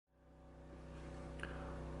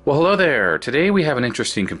Well, hello there. Today we have an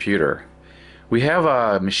interesting computer. We have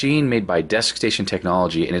a machine made by Deskstation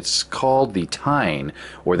Technology, and it's called the Tyne,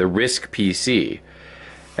 or the RISC PC.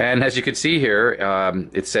 And as you can see here,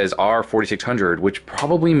 it says R4600, which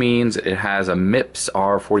probably means it has a MIPS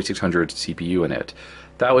R4600 CPU in it.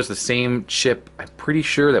 That was the same chip, I'm pretty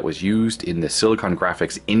sure, that was used in the Silicon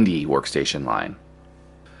Graphics Indie workstation line.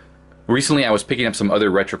 Recently I was picking up some other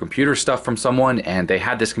retro computer stuff from someone, and they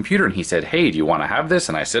had this computer, and he said, "Hey, do you want to have this?"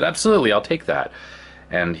 And I said, "Absolutely, I'll take that."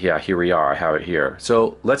 And yeah, here we are, I have it here.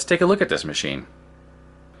 So let's take a look at this machine.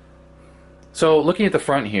 So looking at the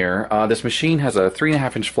front here, this machine has a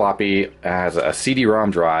 3.5-inch floppy, has a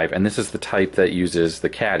CD-ROM drive, and this is the type that uses the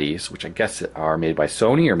caddies, which I guess are made by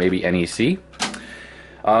Sony or maybe NEC.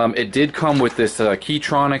 It did come with this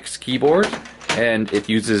Keytronics keyboard, and it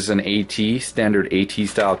uses an standard AT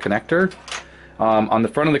style connector. On the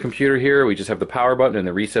front of the computer here, we just have the power button and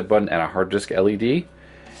the reset button and a hard disk LED.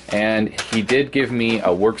 And he did give me a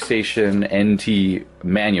workstation NT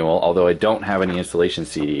manual, although I don't have any installation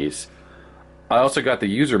CDs. I also got the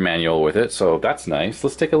user manual with it, so that's nice.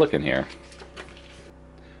 Let's take a look in here.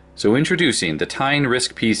 So introducing the Tyne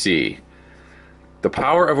RISC PC. The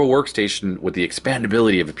power of a workstation with the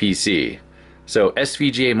expandability of a PC. So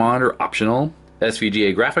SVGA monitor optional,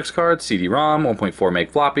 SVGA graphics card, CD-ROM, 1.4 meg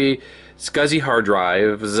floppy, SCSI hard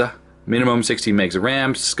drives, minimum 16 megs of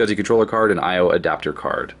RAM, SCSI controller card, and I/O adapter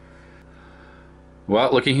card.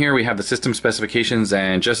 Well, looking here, we have the system specifications,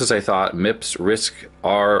 and just as I thought, MIPS RISC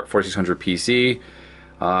R4600 PC.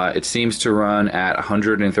 It seems to run at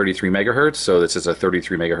 133 megahertz, so this is a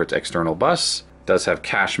 33 megahertz external bus. It does have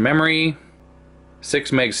cache memory,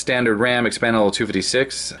 6 meg standard RAM, expandable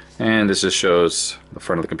 256, and this just shows the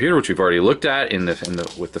front of the computer, which we've already looked at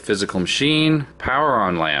with the physical machine. Power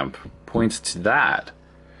on lamp points to that,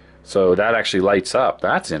 so that actually lights up.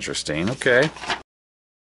 That's interesting. Okay.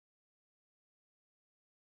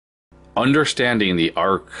 Understanding the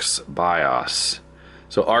ARC's BIOS.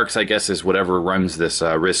 So ARC's, I guess, is whatever runs this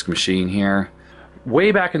RISC machine here.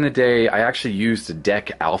 Way back in the day, I actually used the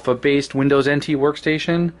DEC Alpha-based Windows NT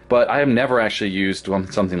workstation, but I have never actually used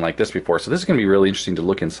something like this before, so this is going to be really interesting to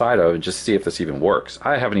look inside of and just see if this even works.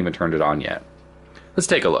 I haven't even turned it on yet. Let's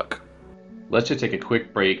take a look. Let's just take a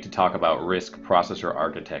quick break to talk about RISC processor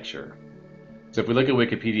architecture. So if we look at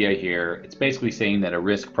Wikipedia here, it's basically saying that a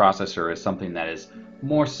RISC processor is something that is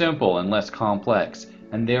more simple and less complex,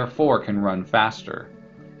 and therefore can run faster.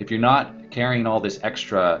 If you're not carrying all this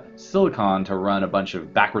extra silicon to run a bunch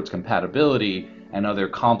of backwards compatibility and other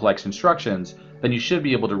complex instructions, then you should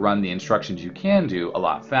be able to run the instructions you can do a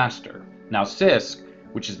lot faster. Now CISC,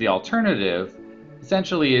 which is the alternative,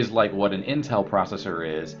 essentially is like what an Intel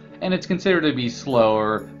processor is, and it's considered to be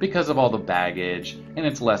slower because of all the baggage, and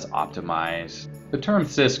it's less optimized. The term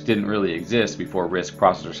CISC didn't really exist before RISC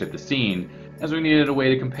processors hit the scene, as we needed a way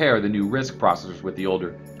to compare the new RISC processors with the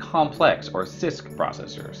older complex or CISC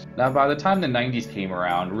processors. Now by the time the 90s came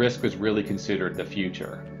around, RISC was really considered the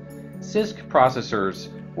future. CISC processors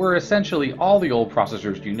were essentially all the old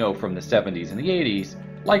processors you know from the 70s and the 80s,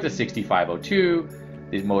 like the 6502,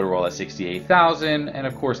 the Motorola 68000, and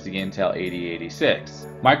of course the Intel 8086.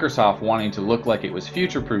 Microsoft, wanting to look like it was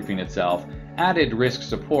future-proofing itself, added RISC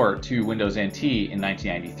support to Windows NT in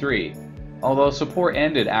 1993. Although support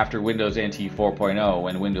ended after Windows NT 4.0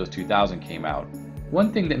 when Windows 2000 came out.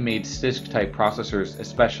 One thing that made CISC-type processors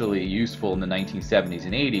especially useful in the 1970s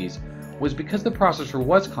and 80s was because the processor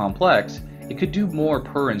was complex, it could do more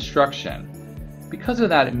per instruction. Because of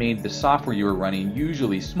that, it made the software you were running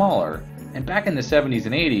usually smaller, and back in the 70s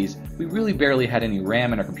and 80s, we really barely had any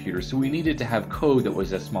RAM in our computers, so we needed to have code that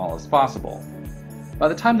was as small as possible. By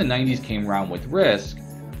the time the 90s came around with RISC,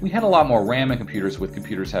 we had a lot more RAM in computers, with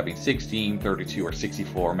computers having 16, 32, or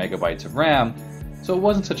 64 megabytes of RAM, so it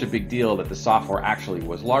wasn't such a big deal that the software actually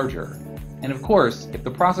was larger. And of course, if the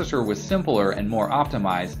processor was simpler and more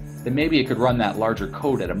optimized, then maybe it could run that larger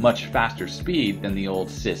code at a much faster speed than the old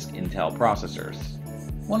CISC Intel processors.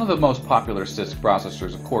 One of the most popular CISC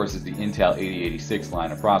processors, of course, is the Intel 8086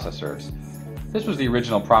 line of processors. This was the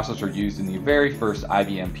original processor used in the very first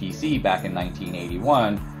IBM PC back in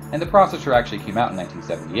 1981, and the processor actually came out in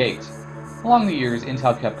 1978. Along the years,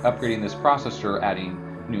 Intel kept upgrading this processor, adding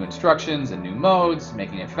new instructions and new modes,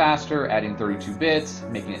 making it faster, adding 32 bits,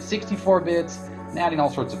 making it 64 bits, and adding all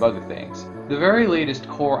sorts of other things. The very latest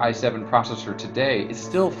Core i7 processor today is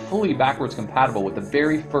still fully backwards compatible with the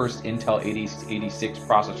very first Intel 8086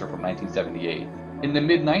 processor from 1978. In the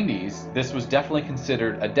mid-90s, this was definitely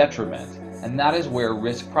considered a detriment, and that is where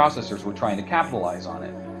RISC processors were trying to capitalize on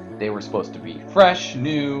it. they were supposed to be fresh,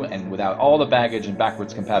 new, and without all the baggage and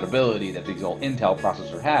backwards compatibility that these old Intel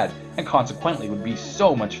processors had, and consequently would be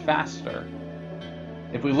so much faster.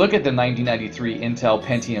 If we look at the 1993 Intel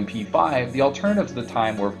Pentium P5, the alternatives at the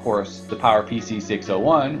time were, of course, the PowerPC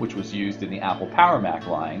 601, which was used in the Apple PowerMac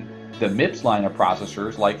line, the MIPS line of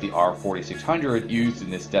processors like the R4600 used in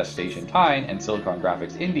this Deskstation Tyne and Silicon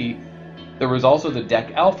Graphics Indy. There was also the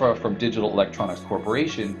DEC Alpha from Digital Electronics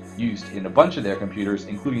Corporation used in a bunch of their computers,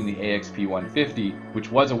 including the AXP150,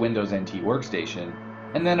 which was a Windows NT workstation.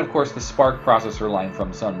 And then, of course, the SPARC processor line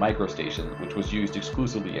from Sun Microstations, which was used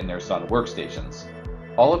exclusively in their Sun workstations.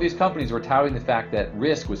 All of these companies were touting the fact that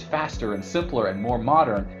RISC was faster and simpler and more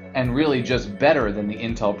modern, and really just better than the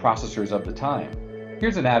Intel processors of the time.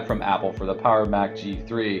 Here's an ad from Apple for the PowerMac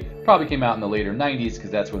G3. Probably came out in the later 90s because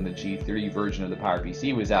that's when the G3 version of the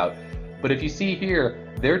PowerPC was out. But if you see here,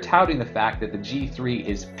 they're touting the fact that the G3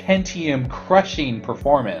 is Pentium crushing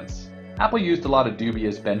performance. Apple used a lot of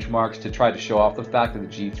dubious benchmarks to try to show off the fact that the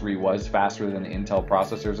G3 was faster than the Intel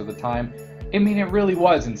processors of the time. I mean, it really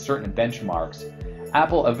was in certain benchmarks.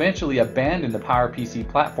 Apple eventually abandoned the PowerPC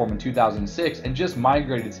platform in 2006 and just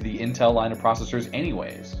migrated to the Intel line of processors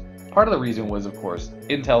anyways. Part of the reason was, of course,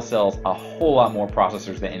 Intel sells a whole lot more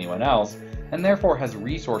processors than anyone else, and therefore has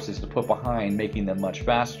resources to put behind making them much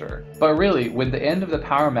faster. But really, with the end of the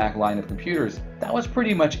PowerMac line of computers, that was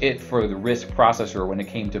pretty much it for the RISC processor when it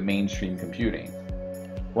came to mainstream computing.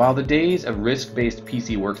 While the days of RISC-based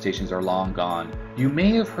PC workstations are long gone, you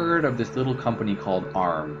may have heard of this little company called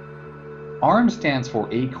ARM. ARM stands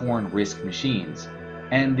for Acorn RISC Machines,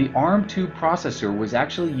 and the ARM2 processor was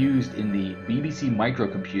actually used in the BBC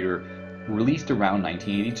microcomputer released around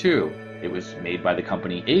 1982. It was made by the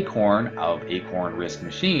company Acorn of Acorn RISC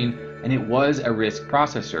Machine, and it was a RISC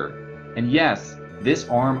processor. And yes, this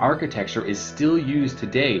ARM architecture is still used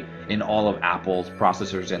today in all of Apple's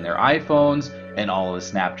processors in their iPhones, and all of the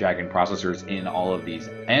Snapdragon processors in all of these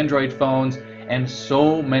Android phones, and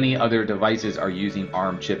so many other devices are using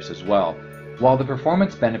ARM chips as well. While the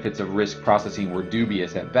performance benefits of RISC processing were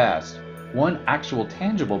dubious at best, one actual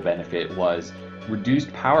tangible benefit was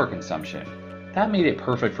reduced power consumption. That made it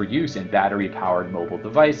perfect for use in battery-powered mobile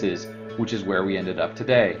devices, which is where we ended up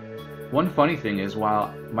today. One funny thing is,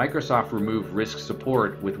 while Microsoft removed RISC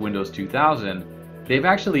support with Windows 2000, they've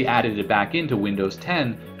actually added it back into Windows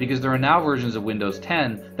 10 because there are now versions of Windows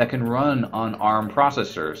 10 that can run on ARM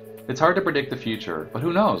processors. It's hard to predict the future, but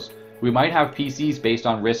who knows? We might have PCs based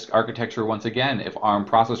on RISC architecture once again if ARM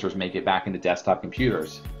processors make it back into desktop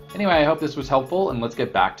computers. Anyway, I hope this was helpful, and let's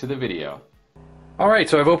get back to the video. Alright,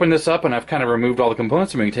 so I've opened this up and I've kind of removed all the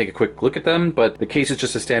components, and we can take a quick look at them, but the case is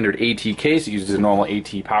just a standard AT case. It uses a normal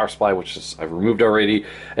AT power supply, which I've removed already.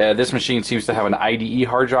 This machine seems to have an IDE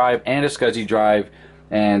hard drive and a SCSI drive,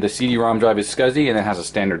 and the CD-ROM drive is SCSI, and it has a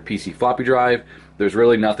standard PC floppy drive. There's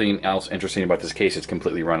really nothing else interesting about this case. It's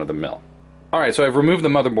completely run-of-the-mill. Alright, so I've removed the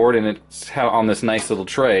motherboard, and it's on this nice little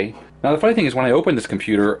tray. Now the funny thing is, when I opened this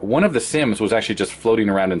computer, one of the SIMs was actually just floating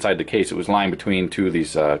around inside the case. It was lying between two of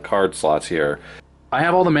these card slots here. I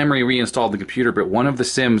have all the memory reinstalled in the computer, but one of the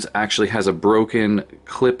SIMs actually has a broken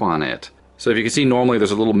clip on it. So if you can see, normally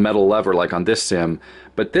there's a little metal lever like on this SIM,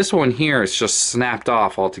 but this one here is just snapped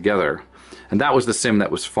off altogether. And that was the SIM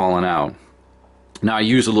that was fallen out. Now I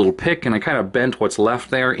used a little pick and I kind of bent what's left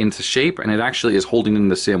there into shape, and it actually is holding in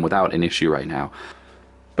the SIM without an issue right now.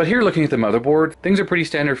 But here, looking at the motherboard, things are pretty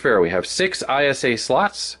standard fare. We have 6 ISA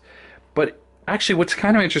slots, but actually what's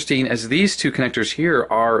kind of interesting is these two connectors here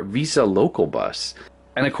are VISA local bus.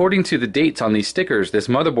 And according to the dates on these stickers, this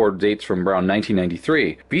motherboard dates from around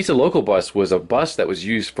 1993. VISA local bus was a bus that was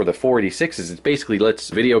used for the 486s. It basically lets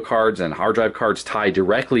video cards and hard drive cards tie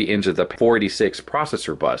directly into the 486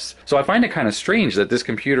 processor bus. So I find it kind of strange that this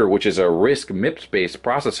computer, which is a RISC MIPS-based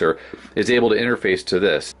processor, is able to interface to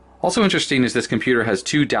this. Also interesting is this computer has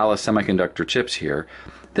 2 Dallas semiconductor chips here.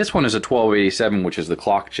 This one is a 1287, which is the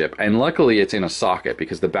clock chip, and luckily it's in a socket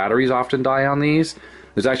because the batteries often die on these.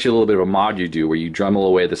 There's actually a little bit of a mod you do where you Dremel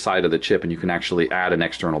away the side of the chip and you can actually add an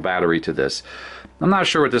external battery to this. I'm not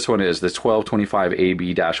sure what this one is, this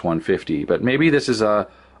 1225AB-150, but maybe this is a,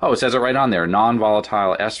 oh, it says it right on there,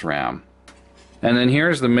 non-volatile SRAM. And then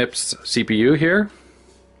here's the MIPS CPU here,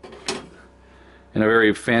 in a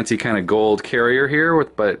very fancy kind of gold carrier here,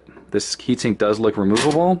 but this heatsink does look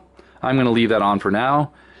removable. I'm going to leave that on for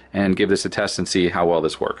now and give this a test and see how well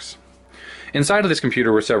this works. Inside of this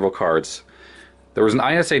computer were several cards. There was an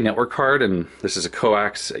ISA network card, and this is a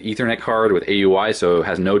coax Ethernet card with AUI, so it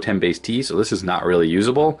has no 10BASE-T, so this is not really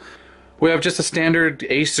usable. We have just a standard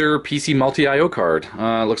Acer PC multi-IO card.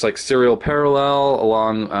 Looks like serial parallel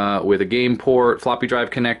along with a game port, floppy drive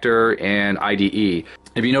connector, and IDE.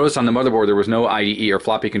 If you notice on the motherboard there was no IDE or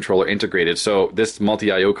floppy controller integrated, so this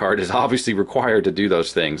multi-IO card is obviously required to do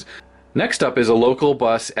those things. Next up is a local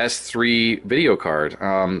bus S3 video card.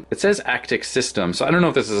 It says Actic System, so I don't know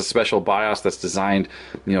if this is a special BIOS that's designed,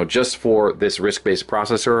 just for this RISC-based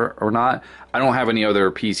processor or not. I don't have any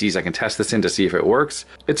other PCs I can test this in to see if it works.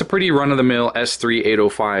 It's a pretty run-of-the-mill S3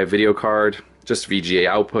 805 video card, just VGA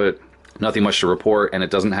output, nothing much to report, and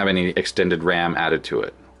it doesn't have any extended RAM added to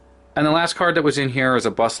it. And the last card that was in here is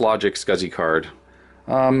a Bus Logic SCSI card.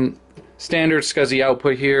 Standard SCSI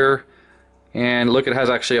output here. And look, it has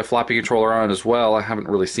actually a floppy controller on it as well. I haven't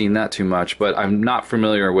really seen that too much, but I'm not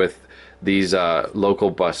familiar with these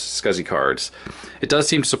local bus SCSI cards. It does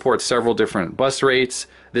seem to support several different bus rates.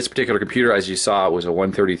 This particular computer, as you saw, was a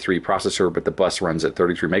 133 processor, but the bus runs at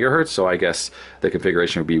 33 megahertz, so I guess the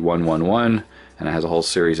configuration would be 111, and it has a whole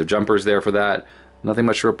series of jumpers there for that. Nothing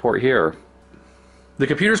much to report here. The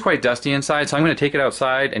computer's quite dusty inside, so I'm going to take it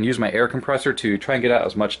outside and use my air compressor to try and get out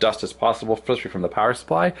as much dust as possible, especially from the power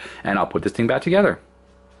supply, and I'll put this thing back together.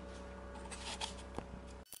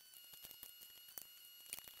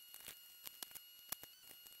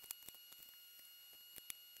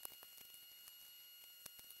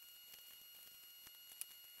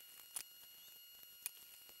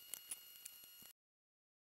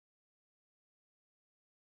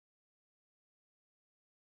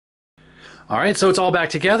 Alright, so it's all back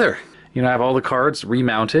together. I have all the cards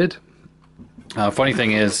remounted. Funny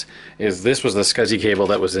thing is this was the SCSI cable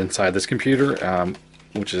that was inside this computer,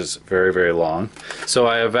 which is very, very long. So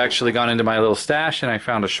I have actually gone into my little stash and I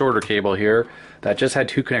found a shorter cable here that just had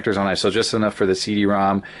 2 connectors on it, so just enough for the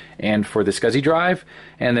CD-ROM and for the SCSI drive.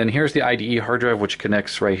 And then here's the IDE hard drive, which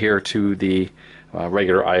connects right here to the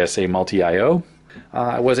regular ISA multi-IO.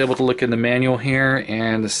 I was able to look in the manual here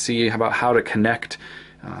and see about how to connect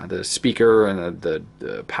the speaker and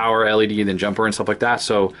the power LED and then jumper and stuff like that.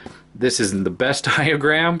 So this isn't the best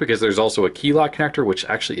diagram because there's also a key lock connector, which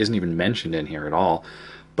actually isn't even mentioned in here at all.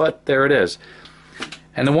 But there it is.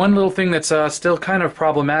 And the one little thing that's still kind of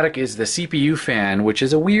problematic is the CPU fan, which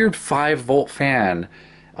is a weird 5-volt fan.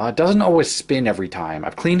 It doesn't always spin every time.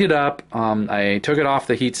 I've cleaned it up. I took it off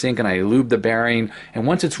the heatsink and I lubed the bearing. And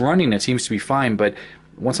once it's running, it seems to be fine. But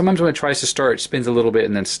sometimes when it tries to start, it spins a little bit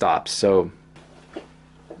and then stops. So.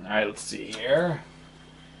 Alright, let's see here.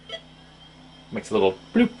 Makes a little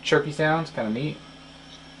bloop chirpy sounds, kind of neat.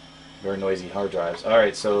 Very noisy hard drives.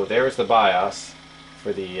 Alright, so there's the BIOS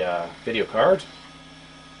for the video card.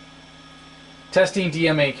 Testing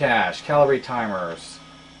DMA cache, calibrate timers.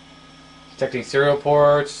 Detecting serial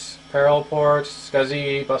ports, parallel ports,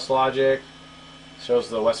 SCSI, bus logic. Shows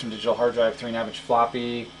the Western Digital hard drive, 3.5-inch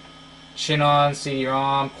floppy. Chinon,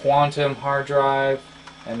 CD-ROM, Quantum hard drive.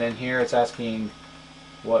 And then here it's asking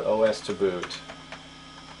what OS to boot.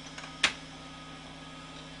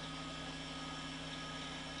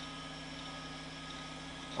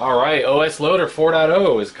 Alright, OS Loader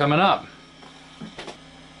 4.0 is coming up.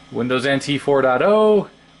 Windows NT 4.0,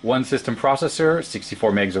 1 system processor,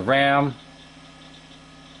 64 megs of RAM.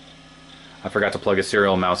 I forgot to plug a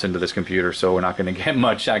serial mouse into this computer, so we're not going to get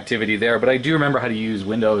much activity there, but I do remember how to use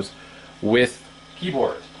Windows with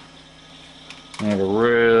keyboard. I have a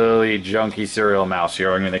really junky serial mouse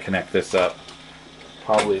here. I'm going to connect this up.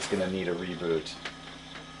 Probably it's going to need a reboot.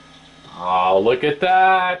 Oh, look at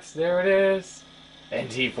that! There it is!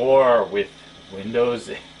 NT4 with Windows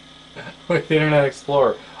with Internet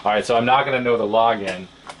Explorer. Alright, so I'm not going to know the login.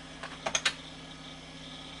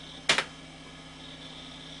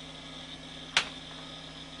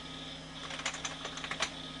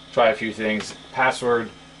 Try a few things. Password.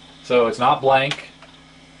 So it's not blank.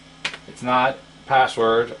 It's not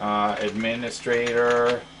password.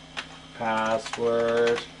 Administrator.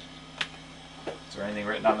 Password. Is there anything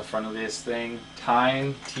written on the front of this thing?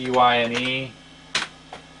 Tyne, T-Y-N-E.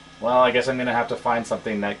 Well, I guess I'm going to have to find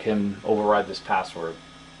something that can override this password.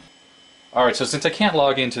 Alright, so since I can't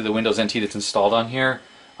log into the Windows NT that's installed on here,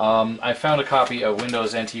 I found a copy of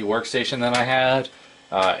Windows NT Workstation that I had.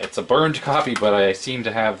 It's a burned copy, but I seem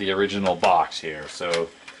to have the original box here, so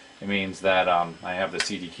it means that I have the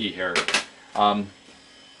CD key here. I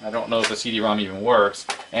don't know if the CD-ROM even works,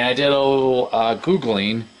 and I did a little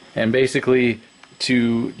Googling, and basically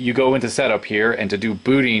you go into setup here, and to do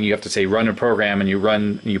booting you have to say run a program, and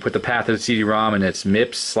you put the path of the CD-ROM, and it's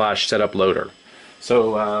MIPS/setup loader.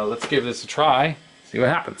 So let's give this a try, see what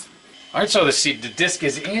happens. Alright, so the disk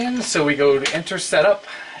is in, so we go to enter setup,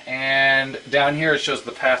 and down here it shows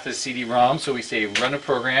the path of the CD-ROM, so we say run a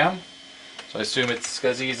program. So I assume it's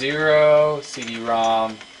SCSI 0,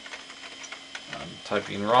 CD-ROM, I'm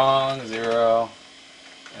typing wrong, 0,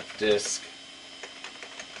 F disk,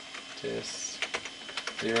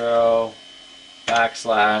 0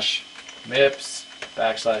 backslash MIPS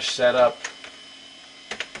backslash setup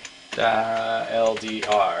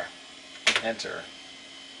LDR. Enter.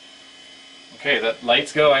 Okay, that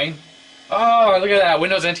light's going. Oh, look at that,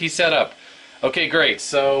 Windows NT setup. Okay, great.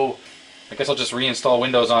 So I guess I'll just reinstall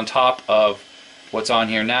Windows on top of what's on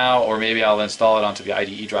here now, or maybe I'll install it onto the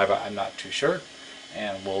IDE drive. I'm not too sure,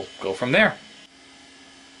 and we'll go from there.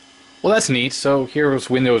 Well, that's neat. So here's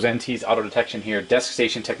Windows NT's auto detection here,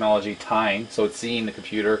 Deskstation Technology Tyne. So it's seeing the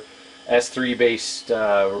computer, S3 based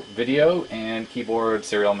video and keyboard,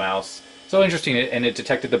 serial mouse. So interesting, and it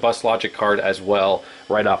detected the bus logic card as well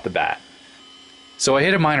right off the bat. So I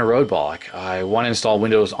hit a minor roadblock. I want to install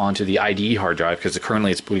Windows onto the IDE hard drive because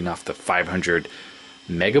currently it's booting off the 500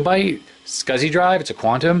 megabyte SCSI drive. It's a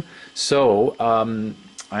Quantum. So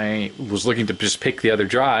I was looking to just pick the other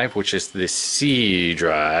drive, which is the C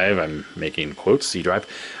drive. I'm making quotes, C drive.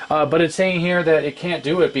 But it's saying here that it can't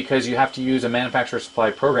do it because you have to use a manufacturer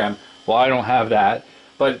supplied program. Well, I don't have that.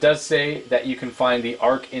 But it does say that you can find the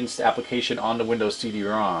ArcInst application on the Windows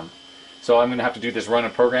CD-ROM. So I'm going to have to do this run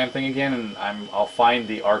a program thing again, and I'll find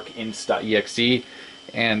the arcinst.exe,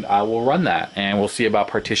 and I will run that, and we'll see about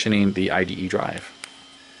partitioning the IDE drive.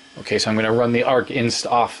 Okay, so I'm going to run the arcinst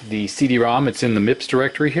off the CD-ROM. It's in the MIPS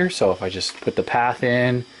directory here, so if I just put the path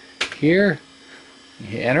in here,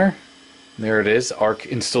 hit enter, there it is, Arc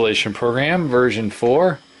installation program, version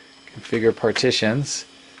 4, configure partitions.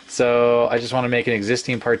 So I just want to make an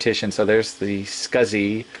existing partition, so there's the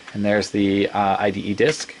SCSI, and there's the IDE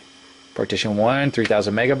disk. Partition 1,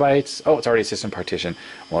 3000 megabytes. Oh, it's already a system partition.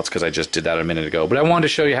 Well, it's because I just did that a minute ago. But I wanted to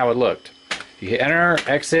show you how it looked. You hit enter,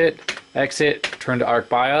 exit, exit, turn to Arc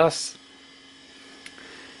BIOS.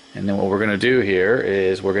 And then what we're going to do here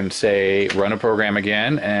is we're going to say run a program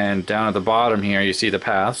again. And down at the bottom here, you see the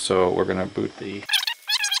path. So we're going to boot the...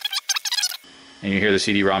 And you hear the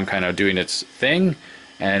CD-ROM kind of doing its thing.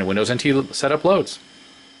 And Windows NT setup loads.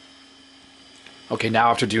 Okay, now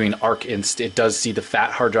after doing ArcInst, it does see the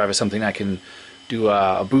fat hard drive as something I can do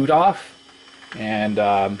a boot off. And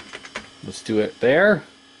let's do it there.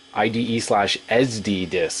 IDE/SD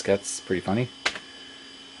disk. That's pretty funny.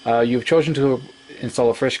 You've chosen to install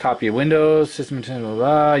a fresh copy of Windows. System blah, blah,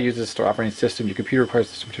 blah, use the store operating system. Your computer requires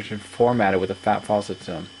the system partition formatted with a fat file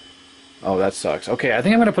system. Oh, that sucks. Okay, I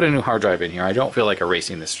think I'm going to put a new hard drive in here. I don't feel like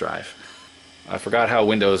erasing this drive. I forgot how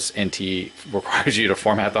Windows NT requires you to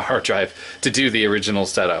format the hard drive to do the original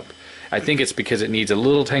setup. I think it's because it needs a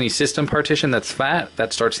little tiny system partition that's fat,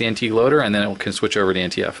 that starts the NT loader, and then it can switch over to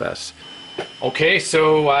NTFS. Okay,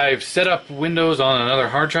 so I've set up Windows on another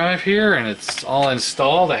hard drive here, and it's all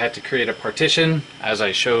installed. I had to create a partition, as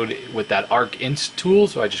I showed with that ArcInst tool,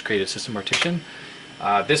 so I just created a system partition.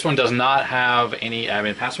 This one does not have any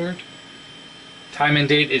admin password. Time and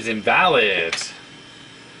date is invalid.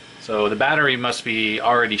 So the battery must be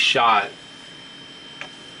already shot.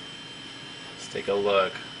 Let's take a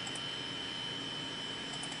look.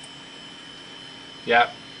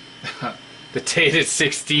 Yep. The date is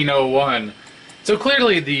 1601. So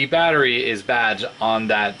clearly the battery is bad on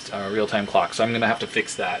that real-time clock, so I'm going to have to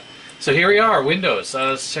fix that. So here we are, Windows.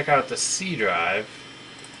 Let's check out the C drive.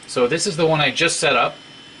 So this is the one I just set up.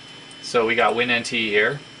 So we got WinNT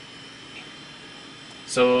here.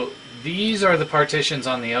 So these are the partitions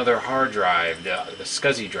on the other hard drive, the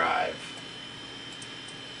SCSI drive.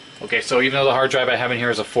 Okay, so even though the hard drive I have in here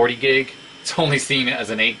is a 40 gig, it's only seen as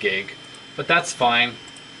an 8 gig. But that's fine.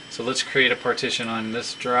 So let's create a partition on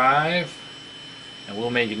this drive, and we'll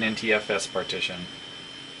make an NTFS partition.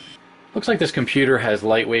 Looks like this computer has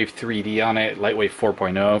Lightwave 3D on it, Lightwave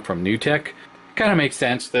 4.0 from Newtek. Kind of makes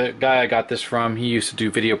sense. The guy I got this from, he used to do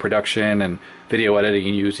video production and video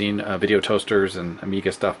editing using video toasters and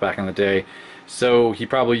Amiga stuff back in the day. So he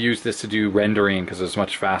probably used this to do rendering because it's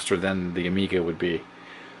much faster than the Amiga would be.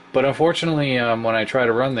 But unfortunately, when I try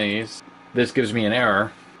to run these, this gives me an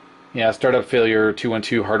error. Yeah, startup failure,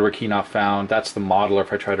 212, hardware key not found. That's the modeler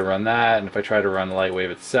if I try to run that. And if I try to run Lightwave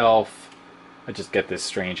itself, I just get this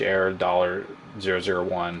strange error,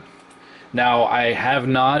 $001. Now, I have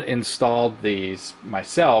not installed these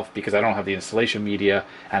myself because I don't have the installation media,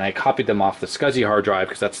 and I copied them off the SCSI hard drive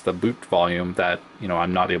because that's the boot volume that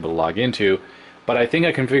I'm not able to log into. But I think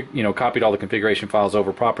I copied all the configuration files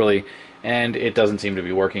over properly, and it doesn't seem to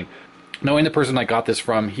be working. Knowing the person I got this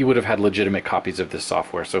from, he would have had legitimate copies of this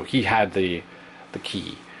software, so he had the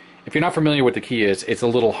key. If you're not familiar with the key is, it's a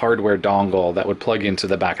little hardware dongle that would plug into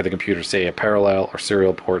the back of the computer, say a parallel or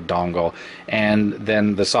serial port dongle, and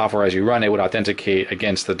then the software as you run it would authenticate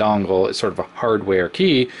against the dongle. It's sort of a hardware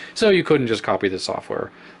key, so you couldn't just copy the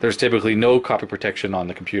software. There's typically no copy protection on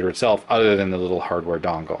the computer itself other than the little hardware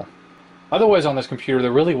dongle. Otherwise on this computer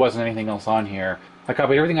there really wasn't anything else on here. I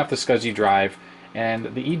copied everything off the SCSI drive,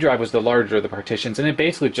 and the E drive was the larger of the partitions, and it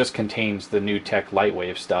basically just contains the Newtek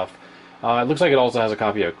Lightwave stuff. It looks like it also has a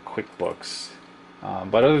copy of QuickBooks.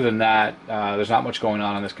 But other than that, there's not much going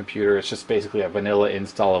on this computer. It's just basically a vanilla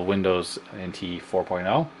install of Windows NT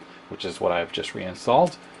 4.0, which is what I've just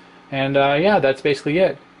reinstalled. And yeah, that's basically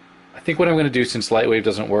it. I think what I'm going to do, since Lightwave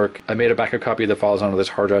doesn't work, I made a backup copy of the files onto this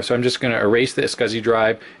hard drive, so I'm just going to erase the SCSI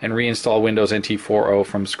drive and reinstall Windows NT 4.0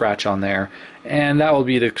 from scratch on there, and that will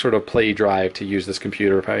be the sort of play drive to use this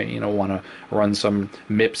computer if I want to run some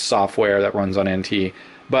MIPS software that runs on NT.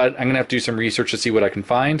 But I'm going to have to do some research to see what I can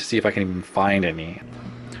find, to see if I can even find any.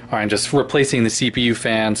 Alright, I'm just replacing the CPU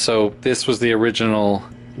fan. So this was the original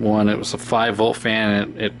one. It was a 5-volt fan,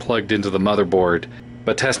 and it plugged into the motherboard.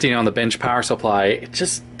 But testing on the bench power supply, it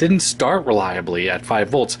just didn't start reliably at 5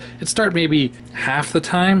 volts. It started maybe half the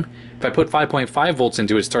time. If I put 5.5 volts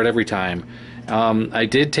into it, it'd start every time. I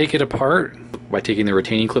did take it apart by taking the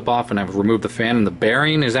retaining clip off, and I've removed the fan, and the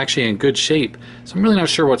bearing is actually in good shape. So I'm really not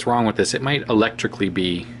sure what's wrong with this. It might electrically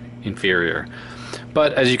be inferior.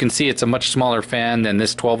 But as you can see, it's a much smaller fan than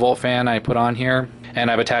this 12-volt fan I put on here. And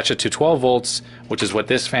I've attached it to 12 volts, which is what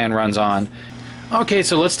this fan runs on. Okay,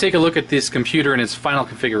 so let's take a look at this computer in its final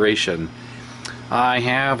configuration. I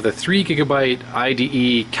have the 3GB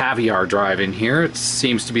IDE Caviar drive in here. It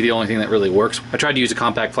seems to be the only thing that really works. I tried to use a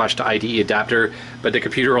compact flash to IDE adapter, but the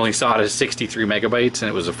computer only saw it as 63 megabytes, and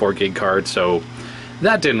it was a 4GB card, so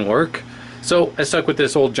that didn't work. So I stuck with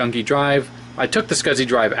this old junky drive. I took the SCSI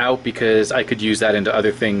drive out because I could use that into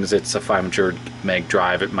other things. It's a 500 meg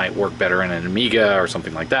drive. It might work better in an Amiga or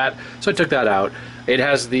something like that. So I took that out. It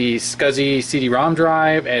has the SCSI CD-ROM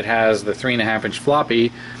drive. It has the 3.5-inch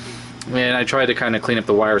floppy. And I tried to kind of clean up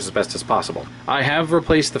the wires as best as possible. I have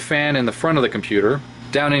replaced the fan in the front of the computer.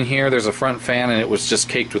 Down in here there's a front fan, and it was just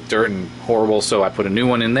caked with dirt and horrible, so I put a new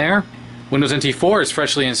one in there. Windows NT 4 is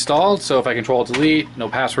freshly installed, so if I Control-Delete, no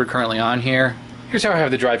password currently on here. Here's how I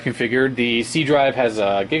have the drive configured. The C drive has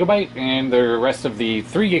a gigabyte, and the rest of the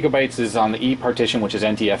 3 gigabytes is on the E partition, which is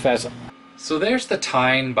NTFS. So there's the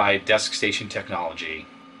Tyne by Deskstation Technology.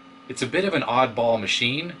 It's a bit of an oddball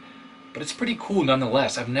machine, but it's pretty cool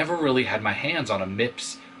nonetheless. I've never really had my hands on a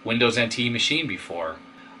MIPS Windows NT machine before.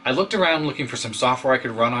 I looked around looking for some software I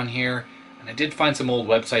could run on here, and I did find some old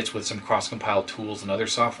websites with some cross-compiled tools and other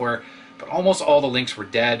software, but almost all the links were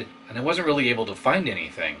dead, and I wasn't really able to find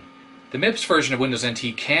anything. The MIPS version of Windows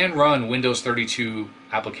NT can run Windows 32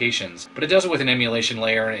 applications, but it does it with an emulation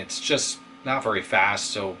layer, and it's just not very fast.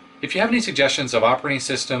 So if you have any suggestions of operating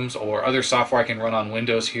systems or other software I can run on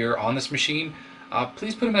Windows here on this machine,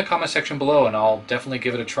 please put them in the comment section below, and I'll definitely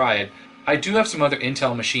give it a try. I do have some other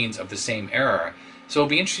Intel machines of the same era, so it'll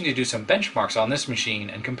be interesting to do some benchmarks on this machine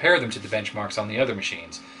and compare them to the benchmarks on the other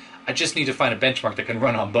machines. I just need to find a benchmark that can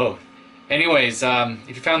run on both. Anyways,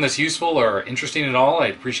 if you found this useful or interesting at all,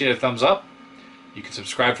 I'd appreciate a thumbs up. You can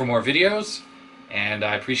subscribe for more videos, and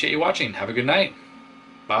I appreciate you watching. Have a good night.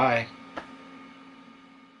 Bye.